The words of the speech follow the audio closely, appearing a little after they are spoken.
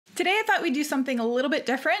Today I thought we'd do something a little bit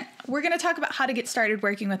different. We're going to talk about how to get started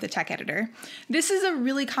working with a tech editor. This is a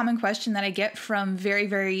really common question that I get from very,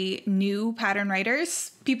 very new pattern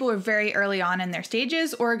writers. People are very early on in their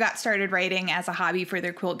stages or got started writing as a hobby for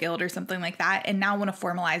their quilt guild or something like that and now want to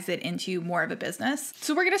formalize it into more of a business.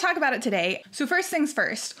 So we're going to talk about it today. So first things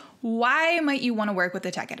first, why might you want to work with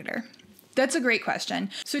a tech editor? That's a great question.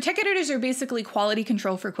 So tech editors are basically quality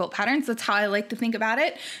control for quilt patterns. That's how I like to think about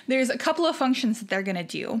it. There's a couple of functions that they're going to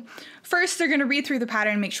do. First, they're going to read through the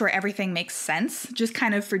pattern and make sure everything makes sense, just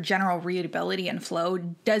kind of for general readability and flow.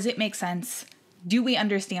 Does it make sense? Do we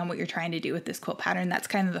understand what you're trying to do with this quilt pattern? That's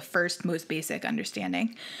kind of the first, most basic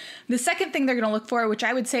understanding. The second thing they're going to look for, which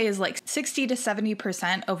I would say is like 60 to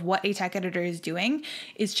 70% of what a tech editor is doing,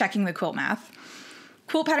 is checking the quilt math.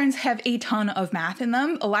 Quilt patterns have a ton of math in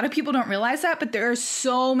them. A lot of people don't realize that, but there are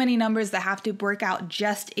so many numbers that have to work out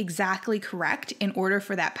just exactly correct in order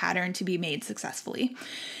for that pattern to be made successfully.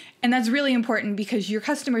 And that's really important because your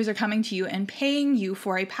customers are coming to you and paying you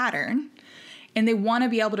for a pattern, and they want to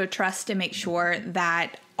be able to trust and make sure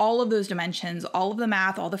that all of those dimensions, all of the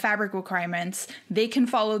math, all the fabric requirements, they can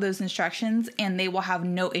follow those instructions and they will have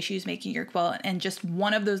no issues making your quilt. And just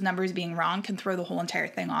one of those numbers being wrong can throw the whole entire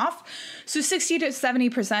thing off. So 60 to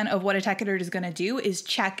 70% of what a tech editor is going to do is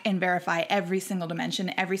check and verify every single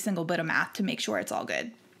dimension, every single bit of math to make sure it's all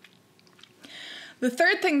good. The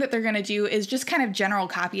third thing that they're going to do is just kind of general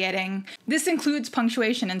copyediting. This includes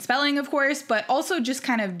punctuation and spelling, of course, but also just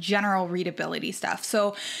kind of general readability stuff.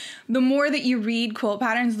 So the more that you read quilt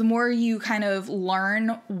patterns, the more you kind of learn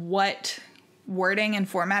what wording and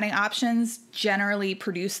formatting options generally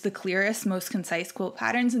produce the clearest, most concise quilt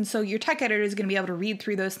patterns. And so your tech editor is going to be able to read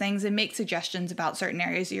through those things and make suggestions about certain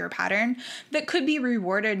areas of your pattern that could be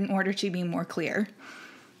reworded in order to be more clear.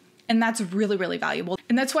 And that's really, really valuable.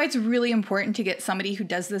 And that's why it's really important to get somebody who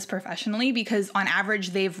does this professionally, because on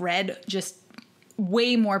average, they've read just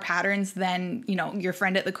way more patterns than, your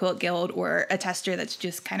friend at the Quilt Guild or a tester that's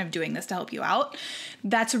just kind of doing this to help you out.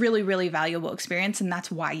 That's a really, really valuable experience, and that's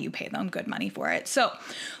why you pay them good money for it. So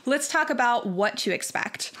let's talk about what to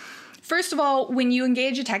expect. First of all, when you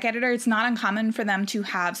engage a tech editor, it's not uncommon for them to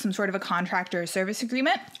have some sort of a contract or a service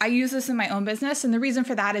agreement. I use this in my own business, and the reason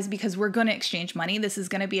for that is because we're going to exchange money. This is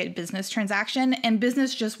going to be a business transaction, and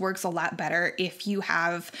business just works a lot better if you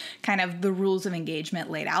have kind of the rules of engagement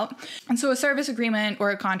laid out. And so a service agreement or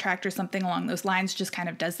a contract or something along those lines just kind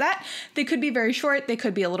of does that. They could be very short. They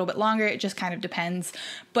could be a little bit longer. It just kind of depends.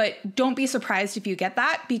 But don't be surprised if you get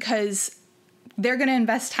that, because they're going to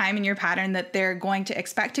invest time in your pattern that they're going to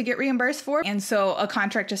expect to get reimbursed for. And so a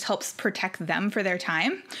contract just helps protect them for their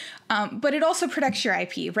time. But it also protects your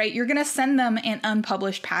IP, right? You're going to send them an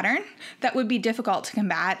unpublished pattern that would be difficult to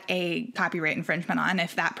combat a copyright infringement on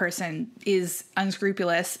if that person is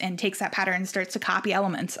unscrupulous and takes that pattern and starts to copy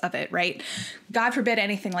elements of it, right? God forbid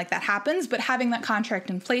anything like that happens, but having that contract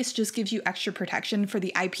in place just gives you extra protection for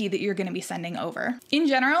the IP that you're going to be sending over. In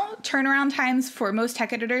general, turnaround times for most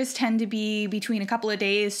tech editors tend to be between a couple of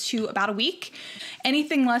days to about a week.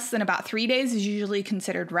 Anything less than about 3 days is usually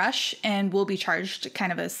considered rush and will be charged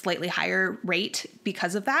kind of a slightly higher rate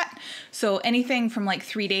because of that. So anything from like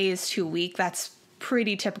 3 days to a week, that's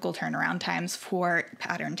pretty typical turnaround times for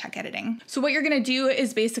pattern tech editing. So what you're going to do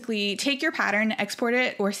is basically take your pattern, export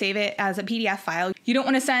it or save it as a PDF file. You don't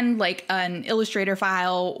want to send like an Illustrator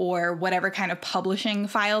file or whatever kind of publishing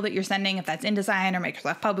file that you're sending, if that's InDesign or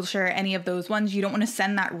Microsoft Publisher, any of those ones. You don't want to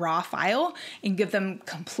send that raw file and give them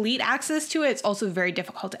complete access to it. It's also very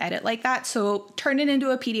difficult to edit like that. So turn it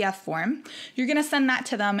into a PDF form. You're going to send that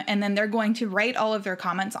to them, and then they're going to write all of their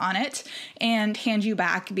comments on it and hand you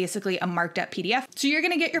back basically a marked up PDF. So you're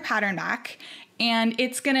going to get your pattern back, and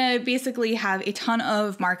it's going to basically have a ton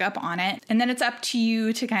of markup on it. And then it's up to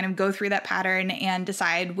you to kind of go through that pattern and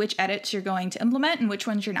decide which edits you're going to implement and which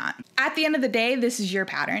ones you're not. At the end of the day, this is your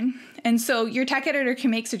pattern. And so your tech editor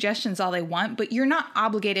can make suggestions all they want, but you're not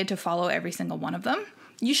obligated to follow every single one of them.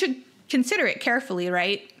 You should consider it carefully,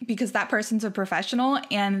 right? Because that person's a professional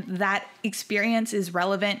and that experience is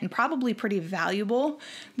relevant and probably pretty valuable.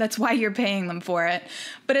 That's why you're paying them for it.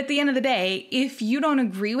 But at the end of the day, if you don't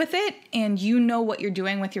agree with it and you know what you're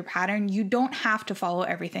doing with your pattern, you don't have to follow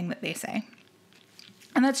everything that they say.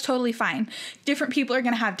 And that's totally fine. Different people are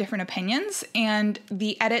going to have different opinions, and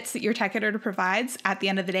the edits that your tech editor provides at the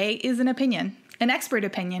end of the day is an opinion, an expert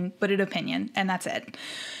opinion, but an opinion, and that's it.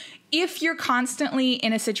 If you're constantly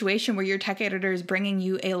in a situation where your tech editor is bringing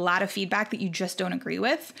you a lot of feedback that you just don't agree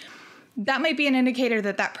with, that might be an indicator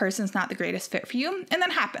that that person's not the greatest fit for you. And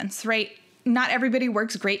that happens, right? not everybody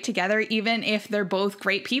works great together, even if they're both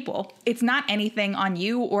great people. It's not anything on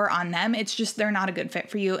you or on them. It's just they're not a good fit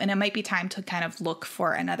for you, and it might be time to kind of look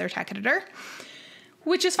for another tech editor.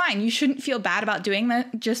 Which is fine. You shouldn't feel bad about doing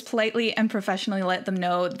that. Just politely and professionally let them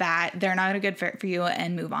know that they're not a good fit for you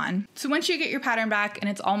and move on. So once you get your pattern back and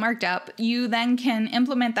it's all marked up, you then can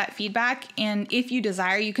implement that feedback. And if you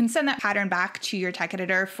desire, you can send that pattern back to your tech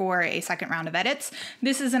editor for a second round of edits.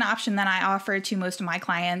 This is an option that I offer to most of my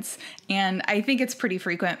clients. And I think it's pretty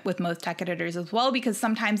frequent with most tech editors as well, because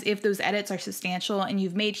sometimes if those edits are substantial and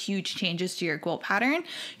you've made huge changes to your quilt pattern,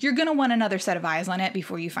 you're going to want another set of eyes on it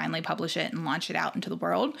before you finally publish it and launch it out into the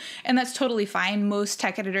world. And that's totally fine. Most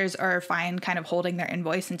tech editors are fine kind of holding their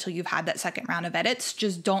invoice until you've had that second round of edits.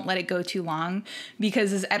 Just don't let it go too long,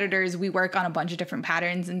 because as editors, we work on a bunch of different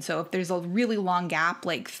patterns. And so if there's a really long gap,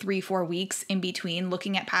 like 3-4 weeks in between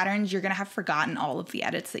looking at patterns, you're going to have forgotten all of the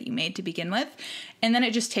edits that you made to begin with. And then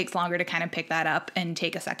it just takes longer to kind of pick that up and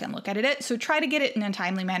take a second look at it. So try to get it in a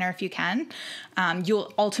timely manner if you can.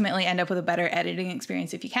 You'll ultimately end up with a better editing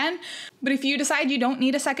experience if you can. But if you decide you don't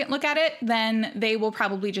need a second look at it, then they will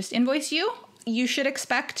probably just invoice you. You should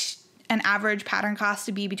expect an average pattern cost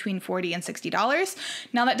to be between $40 and $60.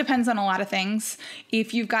 Now that depends on a lot of things.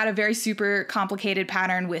 If you've got a very super complicated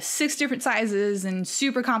pattern with 6 different sizes and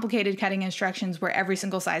super complicated cutting instructions where every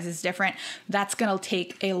single size is different, that's gonna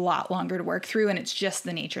take a lot longer to work through, and it's just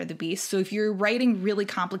the nature of the beast. So if you're writing really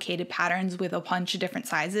complicated patterns with a bunch of different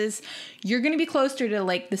sizes, you're gonna be closer to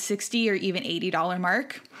like the $60 or even $80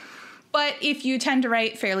 mark. But if you tend to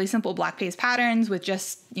write fairly simple block paste patterns with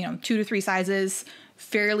just, 2 to 3 sizes,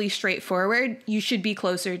 fairly straightforward, you should be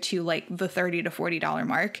closer to like the $30 to $40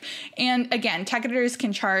 mark. And again, tech editors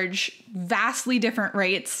can charge vastly different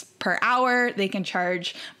rates per hour. They can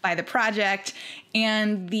charge by the project,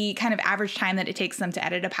 and the kind of average time that it takes them to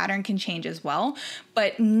edit a pattern can change as well.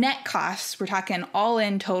 But net costs, we're talking all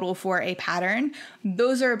in total for a pattern,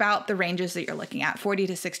 those are about the ranges that you're looking at, $40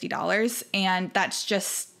 to $60. And that's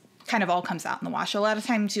just kind of all comes out in the wash. A lot of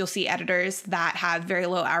times you'll see editors that have very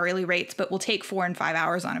low hourly rates, but will take 4 and 5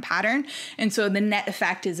 hours on a pattern. And so the net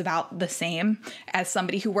effect is about the same as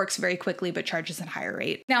somebody who works very quickly but charges a higher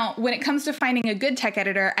rate. Now, when it comes to finding a good tech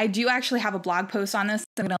editor, I do actually have a blog post on this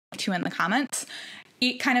I'm going to link to in the comments.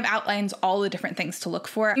 It kind of outlines all the different things to look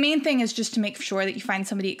for. The main thing is just to make sure that you find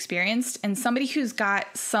somebody experienced and somebody who's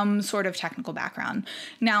got some sort of technical background.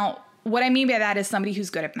 Now, what I mean by that is somebody who's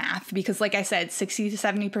good at math, because like I said, 60 to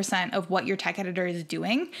 70% of what your tech editor is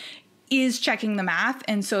doing is checking the math.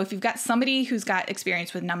 And so if you've got somebody who's got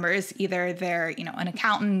experience with numbers, either they're, an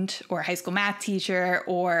accountant or a high school math teacher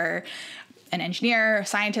or an engineer, a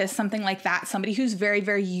scientist, something like that, somebody who's very,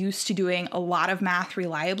 very used to doing a lot of math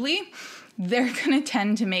reliably, they're going to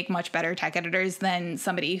tend to make much better tech editors than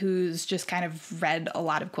somebody who's just kind of read a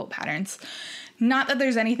lot of quilt patterns. Not that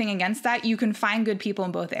there's anything against that. You can find good people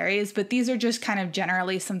in both areas, but these are just kind of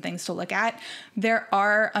generally some things to look at. There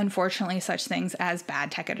are, unfortunately, such things as bad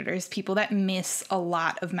tech editors, people that miss a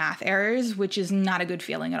lot of math errors, which is not a good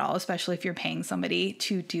feeling at all, especially if you're paying somebody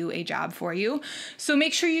to do a job for you. So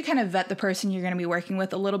make sure you kind of vet the person you're going to be working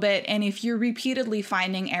with a little bit. And if you're repeatedly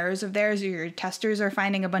finding errors of theirs, or your testers are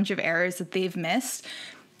finding a bunch of errors that they've missed,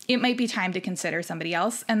 it might be time to consider somebody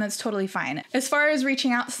else, and that's totally fine. As far as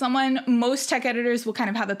reaching out to someone, most tech editors will kind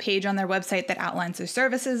of have a page on their website that outlines their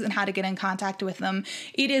services and how to get in contact with them.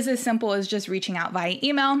 It is as simple as just reaching out via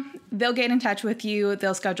email. They'll get in touch with you.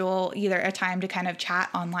 They'll schedule either a time to kind of chat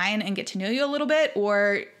online and get to know you a little bit,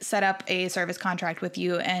 or set up a service contract with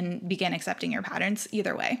you and begin accepting your patterns.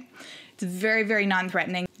 Either way. It's very, very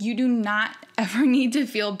non-threatening. You do not ever need to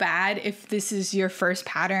feel bad if this is your first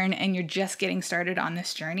pattern and you're just getting started on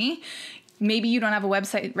this journey. Maybe you don't have a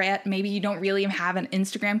website yet. Maybe you don't really have an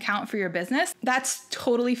Instagram account for your business. That's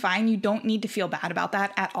totally fine. You don't need to feel bad about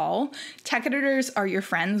that at all. Tech editors are your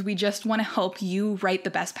friends. We just want to help you write the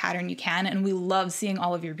best pattern you can, and we love seeing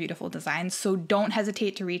all of your beautiful designs. So don't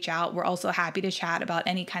hesitate to reach out. We're also happy to chat about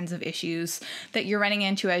any kinds of issues that you're running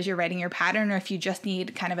into as you're writing your pattern, or if you just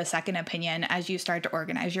need kind of a second opinion as you start to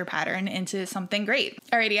organize your pattern into something great.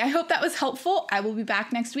 Alrighty, I hope that was helpful. I will be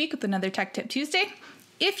back next week with another Tech Tip Tuesday.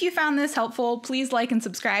 If you found this helpful, please like and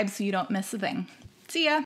subscribe so you don't miss a thing. See ya!